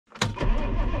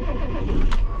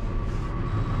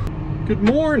Good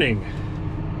morning.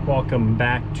 Welcome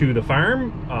back to the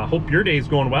farm. Hope your day's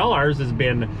going well. Ours has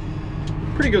been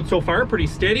pretty good so far, pretty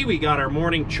steady. We got our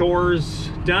morning chores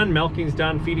done, milking's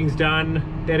done, feeding's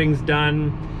done, bedding's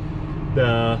done.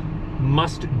 The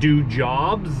must-do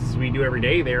jobs we do every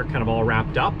day, they're kind of all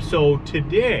wrapped up. So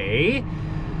today,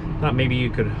 thought maybe you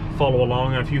could follow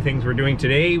along on a few things we're doing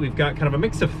today. We've got kind of a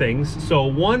mix of things. So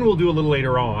one we'll do a little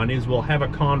later on is we'll have a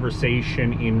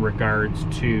conversation in regards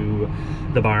to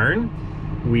the barn.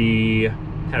 We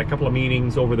had a couple of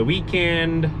meetings over the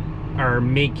weekend, are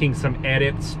making some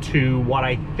edits to what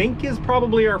I think is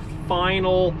probably our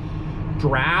final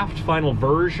draft, final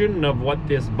version of what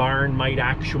this barn might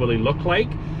actually look like.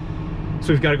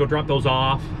 So we've got to go drop those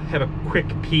off, have a quick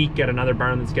peek at another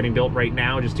barn that's getting built right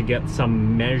now just to get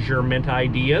some measurement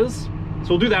ideas. So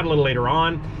we'll do that a little later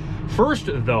on. First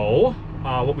though,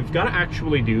 what we've got to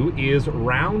actually do is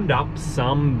round up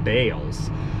some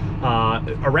bales.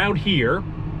 Around here,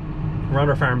 around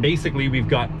our farm, basically we've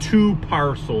got two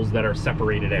parcels that are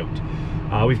separated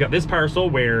out. We've got this parcel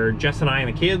where Jess and I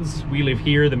and the kids, we live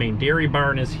here. The main dairy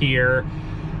barn is here.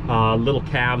 Little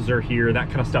calves are here. That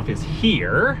kind of stuff is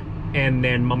here. And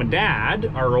then mom and dad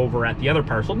are over at the other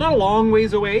parcel. Not a long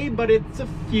ways away, but it's a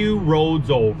few roads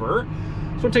over.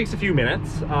 So it takes a few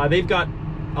minutes. They've got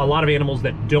a lot of animals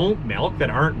that don't milk,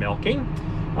 that aren't milking.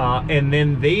 And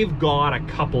then they've got a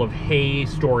couple of hay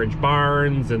storage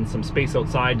barns and some space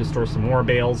outside to store some more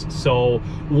bales. So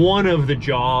one of the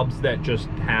jobs that just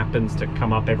happens to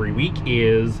come up every week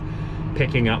is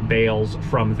picking up bales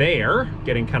from there,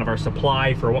 getting kind of our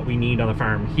supply for what we need on the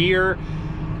farm here.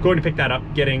 Going to pick that up,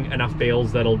 getting enough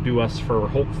bales that'll do us for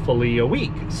hopefully a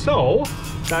week. So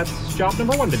that's job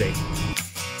number one today.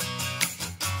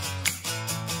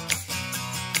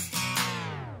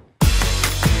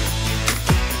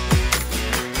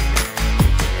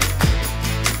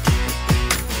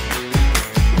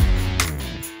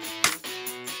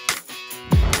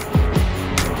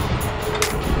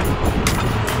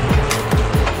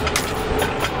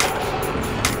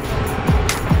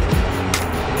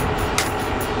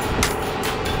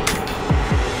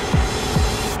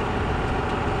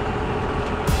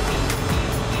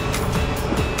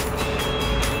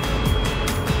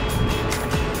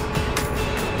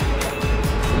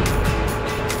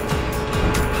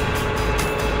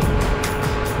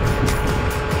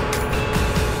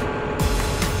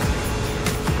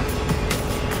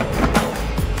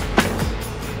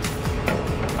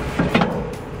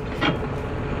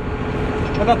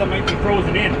 I thought that might be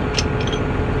frozen in.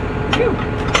 Phew.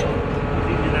 It's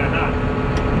easier than I thought.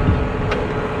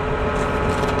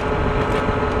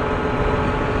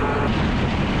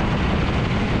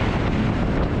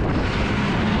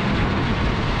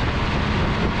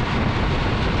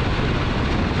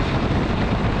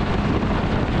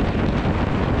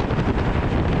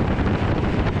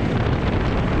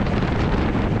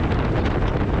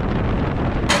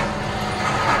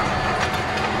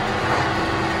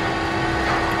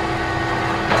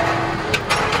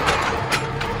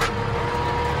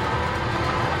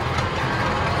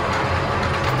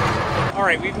 All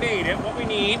right, we've made it. What we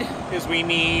need is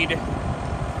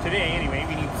today anyway,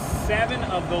 we need 7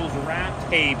 of those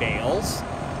wrapped hay bales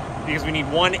because we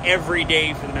need one every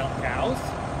day for the milk cows.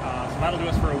 So that'll do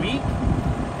us for a week.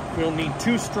 We'll need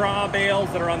 2 straw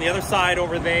bales that are on the other side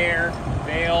over there.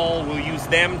 We'll use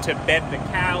them to bed the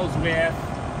cows with.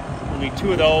 We'll need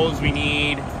 2 of those. We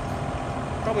need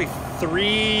probably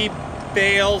 3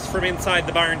 bales from inside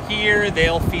the barn here.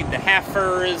 They'll feed the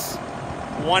heifers.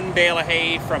 1 bale of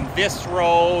hay from this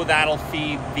row, that'll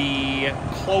feed the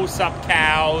close-up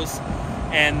cows,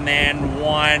 and then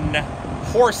 1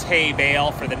 horse hay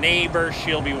bale for the neighbor.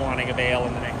 She'll be wanting a bale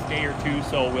in the next day or 2,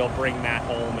 so we'll bring that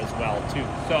home as well too.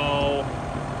 So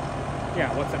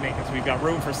yeah, what's that make us? We've got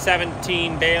room for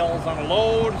 17 bales on a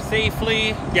load safely.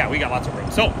 Yeah, we got lots of room.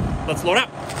 So let's load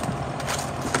up.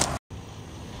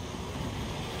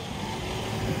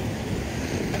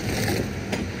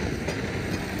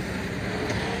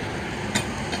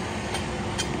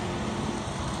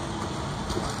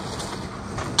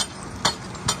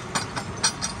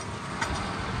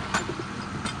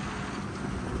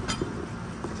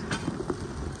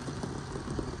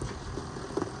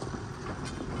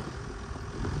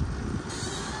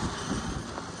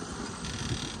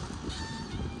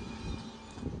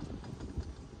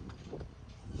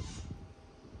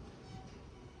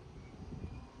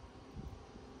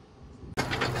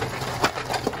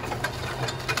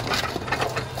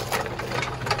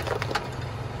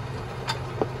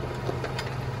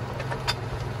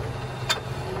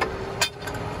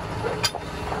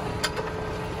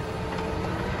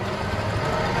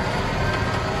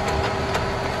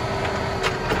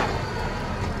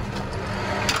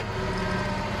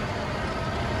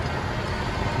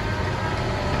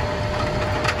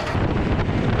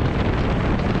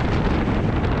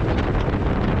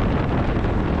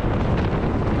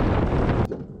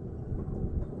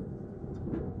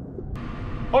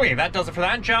 Okay, that does it for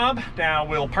that job. Now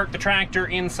we'll park the tractor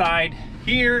inside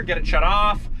here, get it shut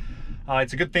off.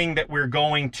 It's a good thing that we're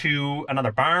going to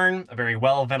another barn, a very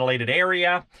well ventilated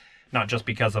area, not just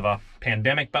because of a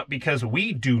pandemic, but because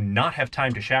we do not have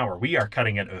time to shower. We are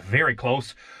cutting it very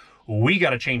close. We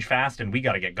got to change fast and we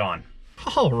got to get gone.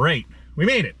 All right, we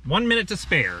made it. 1 minute to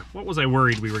spare. What was I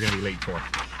worried we were going to be late for?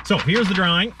 So here's the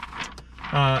drawing.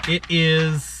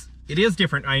 It is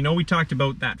different. I know we talked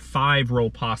about that 5-row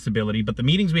possibility, but the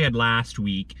meetings we had last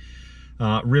week,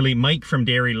 really Mike from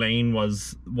Dairy Lane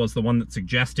was the one that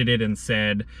suggested it and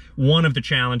said one of the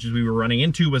challenges we were running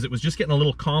into was it was just getting a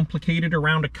little complicated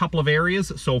around a couple of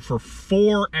areas. So for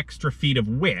 4 extra feet of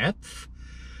width,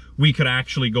 we could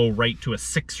actually go right to a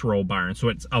 6-row barn. So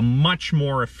it's a much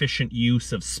more efficient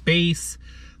use of space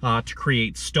to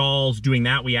create stalls. Doing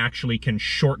that, we actually can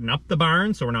shorten up the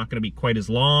barn, so we're not going to be quite as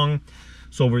long.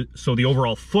 So the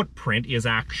overall footprint is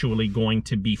actually going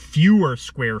to be fewer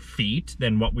square feet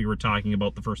than what we were talking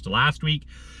about the first of last week.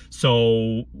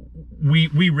 So we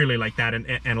really like that, and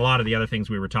a lot of the other things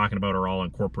we were talking about are all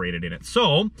incorporated in it.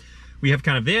 So we have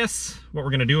kind of this. What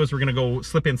we're gonna do is we're gonna go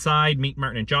slip inside, meet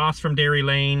Martin and Joss from Dairy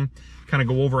Lane, kind of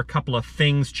go over a couple of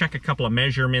things, check a couple of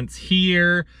measurements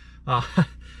here.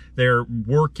 They're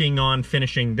working on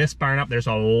finishing this barn up. There's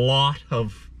a lot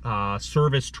of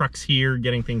service trucks here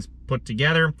getting things put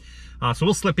together. So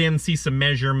we'll slip in, see some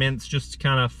measurements, just to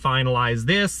kind of finalize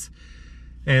this.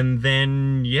 And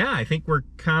then, yeah, I think we're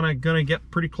kind of gonna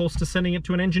get pretty close to sending it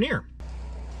to an engineer.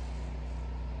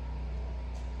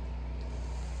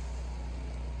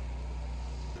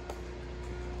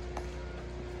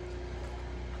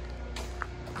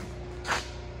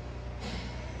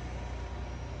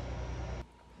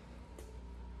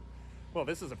 Well,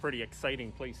 this is a pretty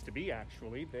exciting place to be,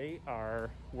 actually. They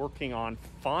are working on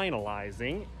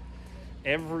finalizing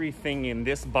everything in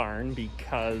this barn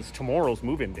because tomorrow's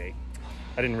move-in day.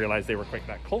 I didn't realize they were quite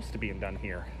that close to being done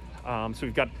here. So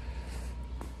we've got a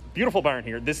beautiful barn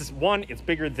here. This is one, it's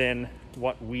bigger than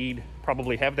what we'd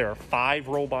probably have. There are 5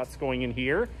 robots going in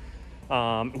here.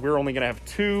 We're only gonna have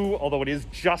 2, although it is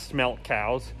just milk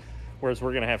cows, whereas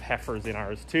we're gonna have heifers in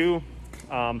ours too.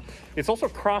 It's also a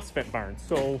cross-fed barn.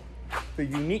 So the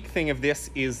unique thing of this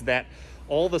is that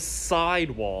all the side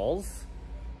walls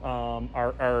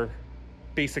are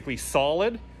basically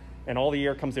solid, and all the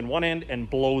air comes in one end and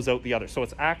blows out the other. So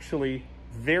it's actually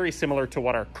very similar to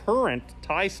what our current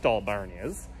tie stall barn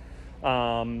is,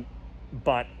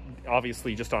 but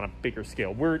obviously just on a bigger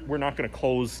scale. We're not going to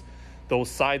close those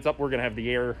sides up. We're going to have the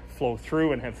air flow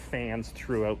through and have fans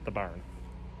throughout the barn.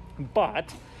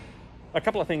 But a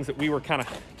couple of things that we were kind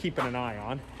of keeping an eye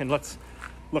on, and let's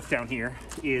look down here,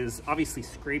 is obviously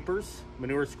scrapers.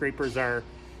 Manure scrapers are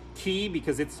key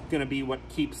because it's going to be what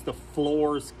keeps the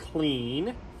floors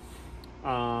clean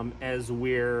as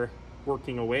we're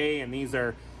working away. And these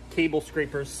are cable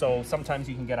scrapers, so sometimes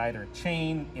you can get either a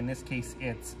chain. In this case,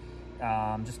 it's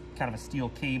just kind of a steel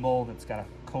cable that's got a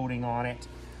coating on it.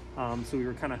 So we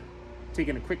were kind of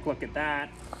taking a quick look at that,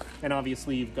 and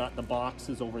obviously you've got the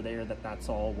boxes over there that's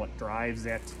all what drives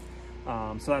it.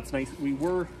 So that's nice. We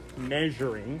were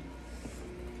measuring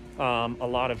a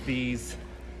lot of these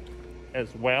as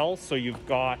well. So you've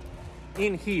got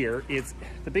in here is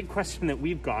the big question that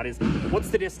we've got is what's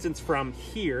the distance from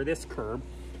here, this curb,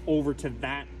 over to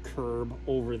that curb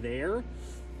over there.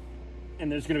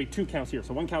 And there's going to be 2 cows here.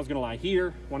 So one cow's going to lie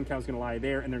here, one cow's going to lie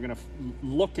there, and they're going to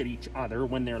look at each other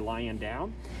when they're lying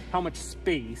down. How much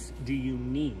space do you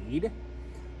need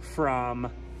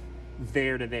from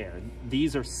there to there?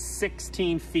 These are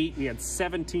 16 feet. We had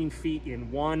 17 feet in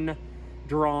one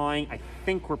drawing. I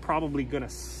think we're probably going to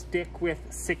stick with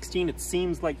 16. It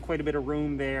seems like quite a bit of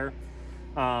room there.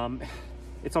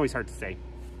 It's always hard to say.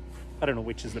 I don't know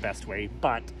which is the best way,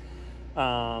 but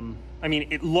I mean,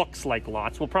 it looks like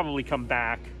lots. We'll probably come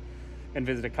back and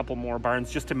visit a couple more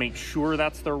barns just to make sure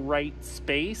that's the right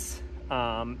space.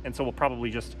 And so we'll probably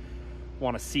just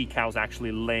want to see cows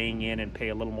actually laying in and pay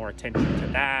a little more attention to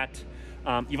that.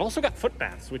 You've also got foot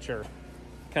baths, which are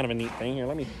kind of a neat thing. Here,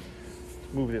 let me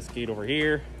move this gate over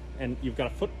here. And you've got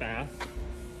a foot bath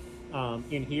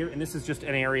in here. And this is just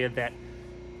an area that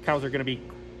cows are going to be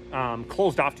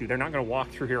closed off to. They're not going to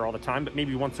walk through here all the time, but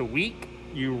maybe once a week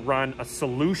you run a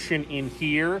solution in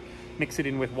here, mix it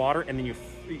in with water, and then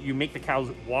you make the cows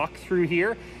walk through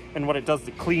here. And what it does,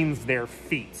 it cleans their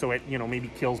feet. So it, you know, maybe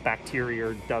kills bacteria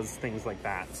or does things like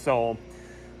that. So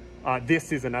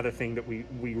this is another thing that we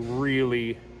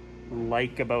really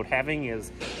like about having,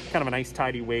 is kind of a nice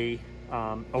tidy way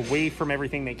away from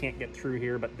everything they can't get through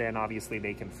here, but then obviously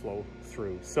they can flow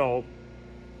through. So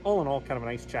all in all, kind of a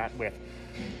nice chat with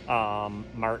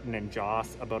Martin and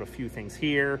Joss about a few things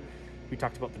here. We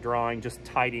talked about the drawing, just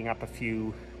tidying up a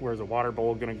few, where's the water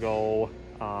bowl gonna go,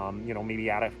 you know, maybe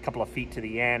add a couple of feet to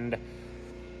the end.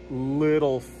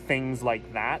 Little things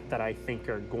like that that I think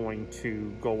are going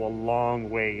to go a long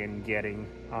way in getting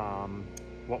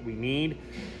what we need.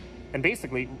 And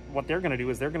basically what they're going to do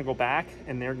is they're going to go back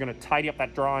and they're going to tidy up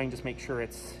that drawing, just make sure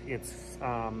it's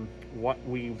what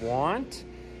we want.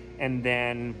 And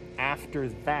then after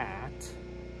that,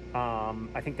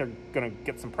 I think they're going to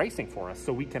get some pricing for us,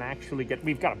 so we can actually get,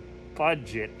 we've got a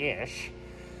budget-ish,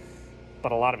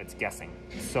 but a lot of it's guessing.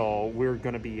 So we're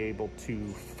going to be able to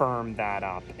firm that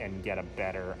up and get a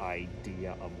better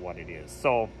idea of what it is.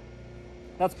 So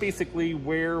that's basically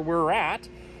where we're at.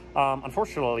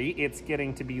 Unfortunately, it's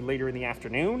getting to be later in the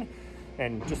afternoon,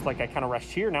 and just like I kind of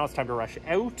rushed here, now it's time to rush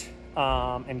out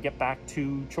and get back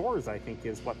to chores, I think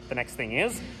is what the next thing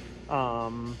is.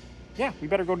 Yeah, we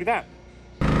better go do that.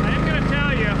 I am going to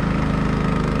tell you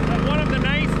that one of the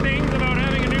nice things about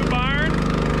having a new barn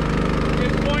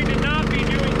is going to not be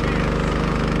doing this.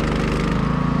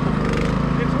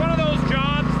 It's one of those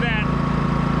jobs that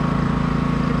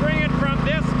to bring it from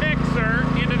this mixer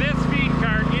into this feed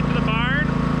cart into the barn,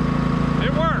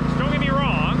 it works, don't get me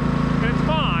wrong, it's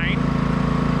fine,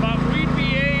 but we'd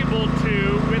be able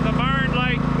to, with a barn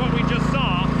like what we just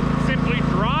saw, simply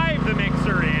drive the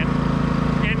mixer in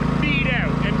and feed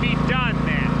out and be done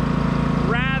then,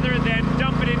 rather than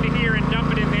dump it into here and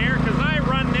dump it in there, because I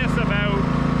run this about,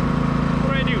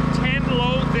 what do, 10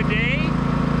 loads a day?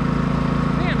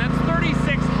 Man, that's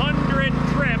 3,600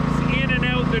 trips in and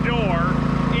out the door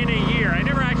in a year. I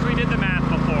never actually did the math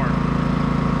before.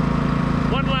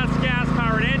 One less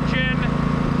gas-powered engine,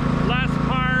 less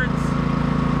parts.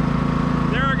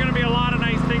 There are going to be a lot of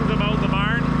nice things about the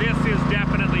barn. This is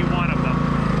definitely one of them.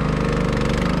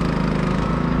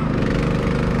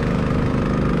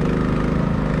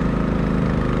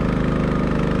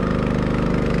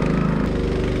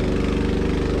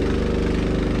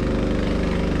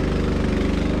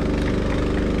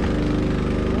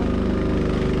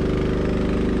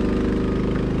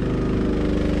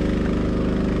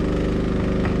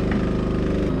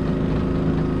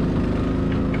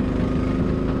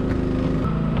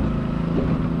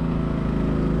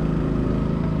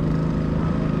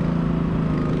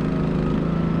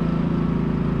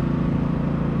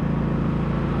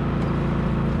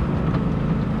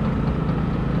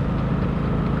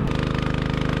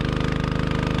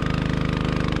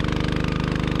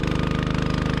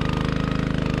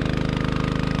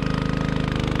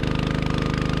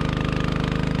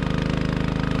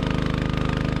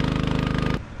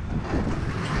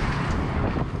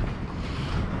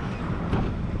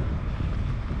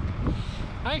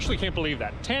 I actually can't believe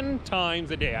that. 10 times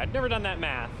a day. I'd never done that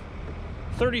math.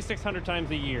 3,600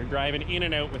 times a year driving in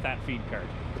and out with that feed cart.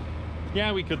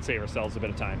 Yeah, we could save ourselves a bit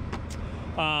of time.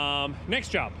 Next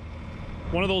job.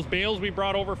 One of those bales we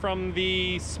brought over from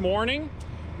this morning.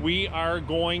 We are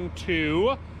going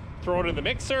to throw it in the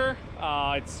mixer.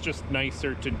 It's just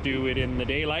nicer to do it in the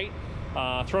daylight.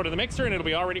 Throw it in the mixer and it'll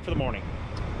be all ready for the morning.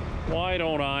 Why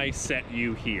don't I set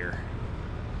you here?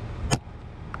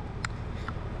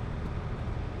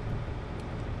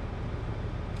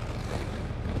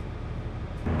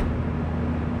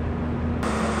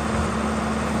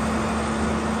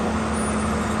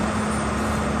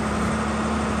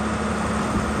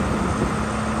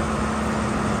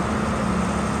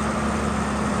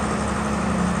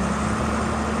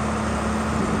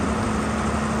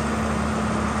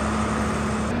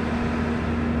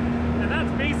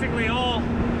 Basically all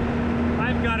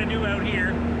I've got to do out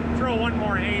here. Throw one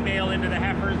more hay bale into the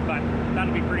heifers, but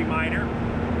that'll be pretty minor.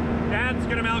 Dad's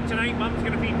gonna milk tonight, Mom's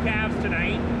gonna feed calves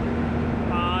tonight.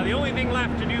 The only thing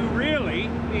left to do really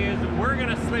is we're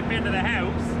gonna slip into the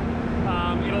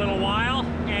house in a little while,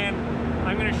 and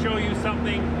I'm gonna show you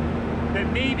something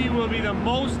that maybe will be the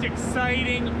most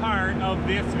exciting part of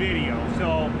this video,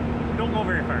 so don't go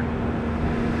very far.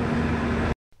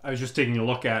 I was just taking a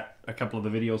look at a couple of the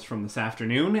videos from this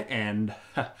afternoon and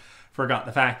forgot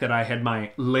the fact that I had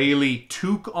my Lely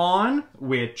toque on,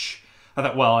 which I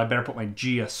thought, well, I better put my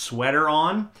Gia sweater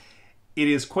on. It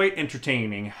is quite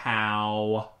entertaining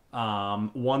how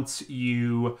once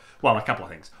you, well, a couple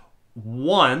of things.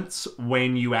 Once,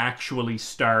 when you actually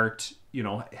start, you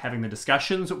know, having the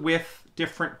discussions with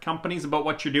different companies about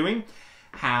what you're doing,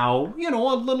 how, you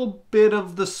know, a little bit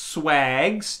of the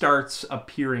swag starts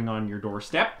appearing on your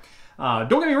doorstep. Don't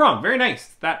get me wrong, very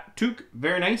nice. That toque,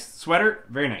 very nice. Sweater,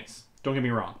 very nice. Don't get me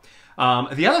wrong.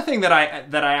 The other thing that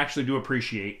I actually do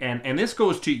appreciate, and this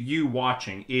goes to you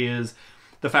watching, is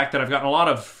the fact that I've gotten a lot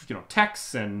of,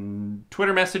 texts and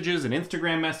Twitter messages and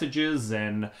Instagram messages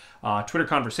and Twitter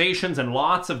conversations and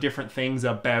lots of different things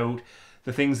about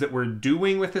the things that we're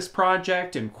doing with this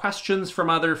project and questions from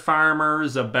other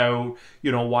farmers about,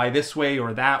 why this way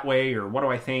or that way or what do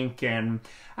I think. And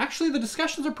actually the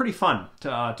discussions are pretty fun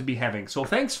to be having. So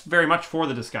thanks very much for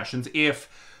the discussions.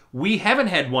 If we haven't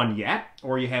had one yet,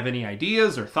 or you have any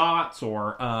ideas or thoughts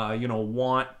or,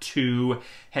 want to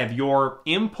have your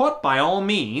input, by all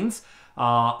means,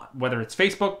 whether it's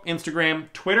Facebook,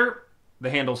 Instagram, Twitter, the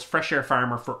handle's Fresh Air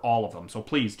Farmer for all of them. So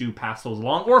please do pass those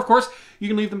along. Or, of course, you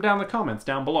can leave them down in the comments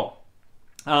down below.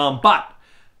 But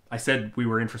I said we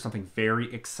were in for something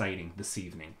very exciting this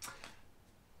evening.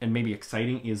 And maybe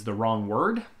exciting is the wrong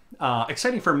word.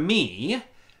 Exciting for me.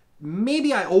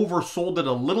 Maybe I oversold it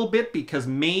a little bit because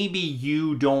maybe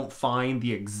you don't find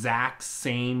the exact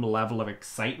same level of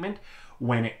excitement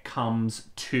when it comes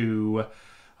to,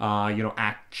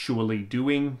 actually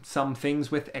doing some things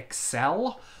with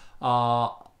Excel.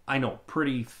 I know,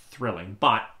 pretty thrilling,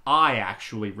 but I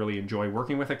actually really enjoy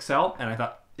working with Excel, and I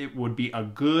thought it would be a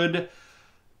good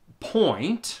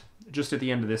point just at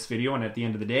the end of this video and at the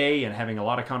end of the day and having a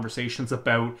lot of conversations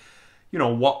about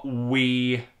what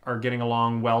we are getting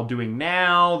along well doing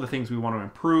now, the things we want to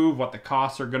improve, what the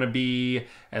costs are going to be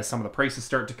as some of the prices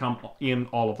start to come in,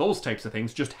 all of those types of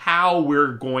things, just how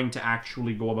we're going to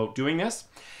actually go about doing this.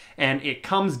 And it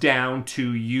comes down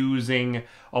to using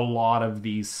a lot of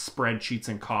these spreadsheets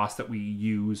and costs that we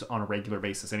use on a regular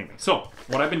basis anyway. So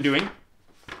what I've been doing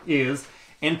is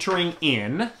entering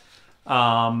in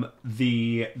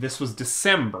this was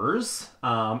December's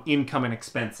income and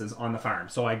expenses on the farm.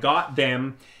 So I got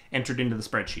them entered into the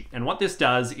spreadsheet. And what this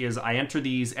does is I enter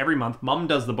these every month. Mom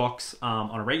does the books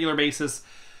on a regular basis,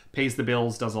 pays the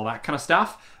bills, does all that kind of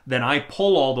stuff. Then I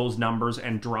pull all those numbers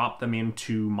and drop them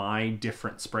into my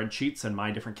different spreadsheets and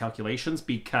my different calculations,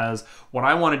 because what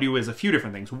I want to do is a few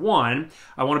different things. One,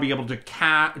 I want to be able to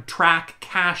track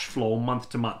cash flow month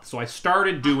to month. So I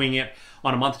started doing it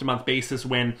on a month-to-month basis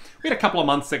when we had a couple of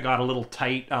months that got a little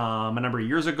tight a number of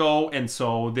years ago, and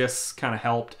so this kind of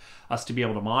helped us to be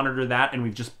able to monitor that, and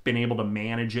we've just been able to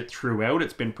manage it throughout.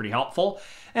 It's been pretty helpful.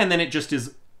 And then it just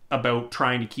is about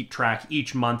trying to keep track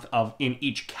each month of, in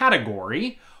each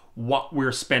category, what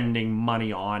we're spending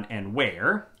money on and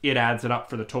where. It adds it up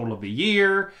for the total of the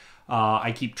year.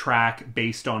 I keep track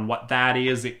based on what that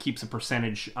is. It keeps a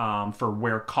percentage for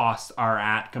where costs are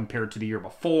at compared to the year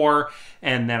before.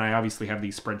 And then I obviously have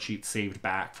these spreadsheets saved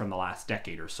back from the last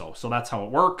decade or so. So that's how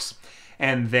it works.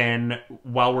 And then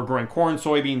while we're growing corn,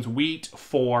 soybeans, wheat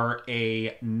for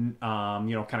a kind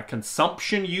of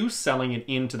consumption use, selling it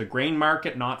into the grain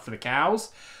market, not for the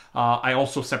cows, I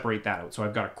also separate that out. So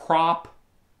I've got a crop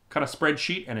kind of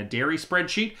spreadsheet and a dairy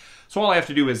spreadsheet. So all I have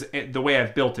to do is, the way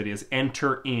I've built it is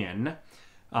enter in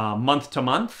month to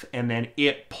month, and then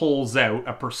it pulls out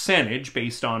a percentage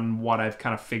based on what I've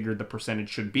kind of figured the percentage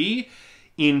should be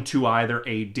into either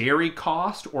a dairy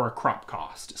cost or a crop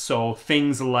cost. So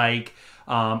things like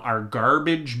our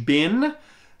garbage bin,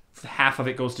 half of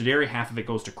it goes to dairy, half of it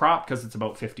goes to crop, because it's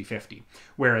about 50-50.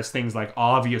 Whereas things like,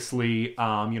 obviously,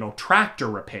 tractor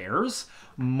repairs,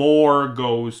 more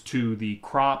goes to the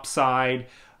crop side.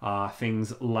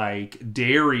 Things like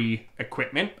dairy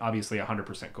equipment, obviously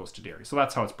 100% goes to dairy. So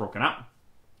that's how it's broken up.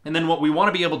 And then what we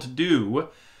want to be able to do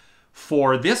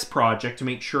for this project to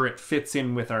make sure it fits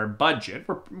in with our budget,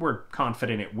 we're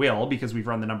confident it will because we've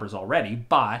run the numbers already,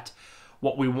 but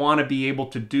what we want to be able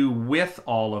to do with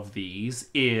all of these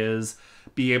is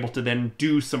be able to then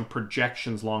do some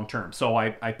projections long term. So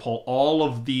I pull all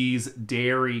of these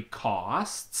dairy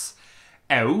costs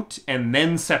out and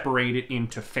then separate it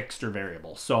into fixed or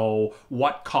variable. So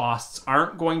what costs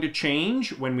aren't going to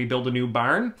change when we build a new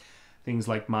barn? Things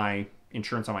like my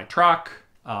insurance on my truck,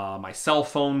 my cell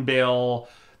phone bill,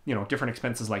 different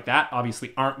expenses like that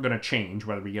obviously aren't going to change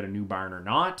whether we get a new barn or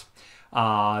not.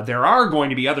 There are going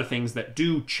to be other things that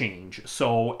do change.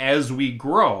 So as we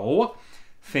grow,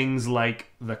 things like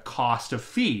the cost of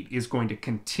feed is going to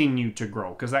continue to grow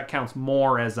because that counts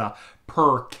more as a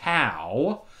per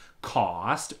cow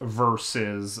cost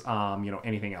versus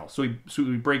anything else. So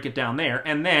we break it down there,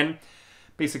 and then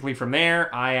basically from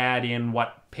there I add in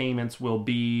what payments will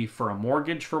be for a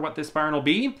mortgage for what this barn will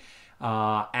be.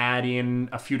 Add in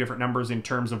a few different numbers in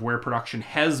terms of where production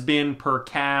has been per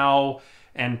cow,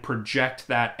 and project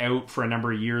that out for a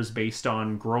number of years based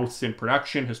on growths in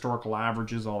production, historical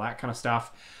averages, all that kind of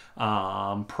stuff.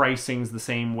 Pricing's the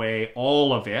same way,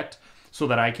 all of it, so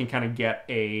that I can kind of get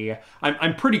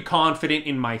I'm pretty confident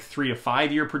in my 3 to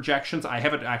 5 year projections. I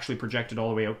haven't actually projected all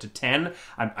the way out to 10.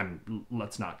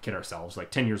 Let's not kid ourselves.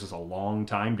 Like 10 years is a long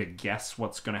time to guess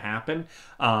what's going to happen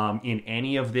in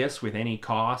any of this, with any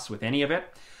costs, with any of it.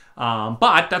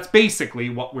 But that's basically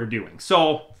what we're doing.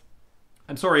 So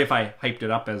I'm sorry if I hyped it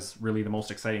up as really the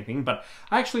most exciting thing, but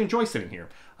I actually enjoy sitting here.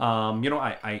 You know,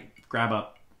 I grab a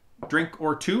drink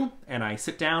or two and I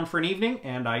sit down for an evening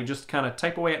and I just kind of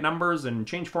type away at numbers and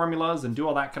change formulas and do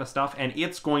all that kind of stuff. And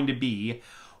it's going to be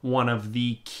one of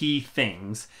the key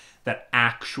things that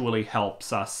actually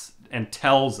helps us and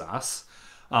tells us,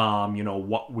 you know,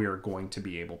 what we're going to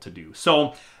be able to do.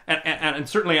 So, and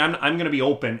certainly I'm going to be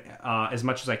open as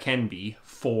much as I can be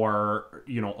for,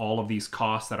 you know, all of these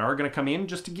costs that are going to come in,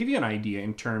 just to give you an idea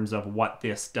in terms of what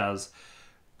this does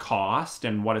cost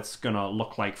and what it's going to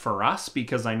look like for us,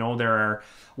 because I know there are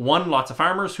lots of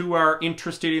farmers who are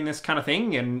interested in this kind of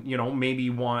thing and, you know, maybe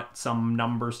want some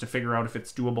numbers to figure out if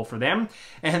it's doable for them.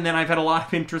 And then I've had a lot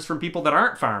of interest from people that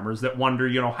aren't farmers that wonder,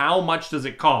 you know, how much does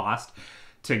it cost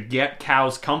to get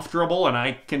cows comfortable? And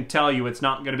I can tell you it's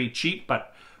not going to be cheap,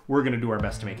 but we're going to do our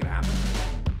best to make it happen.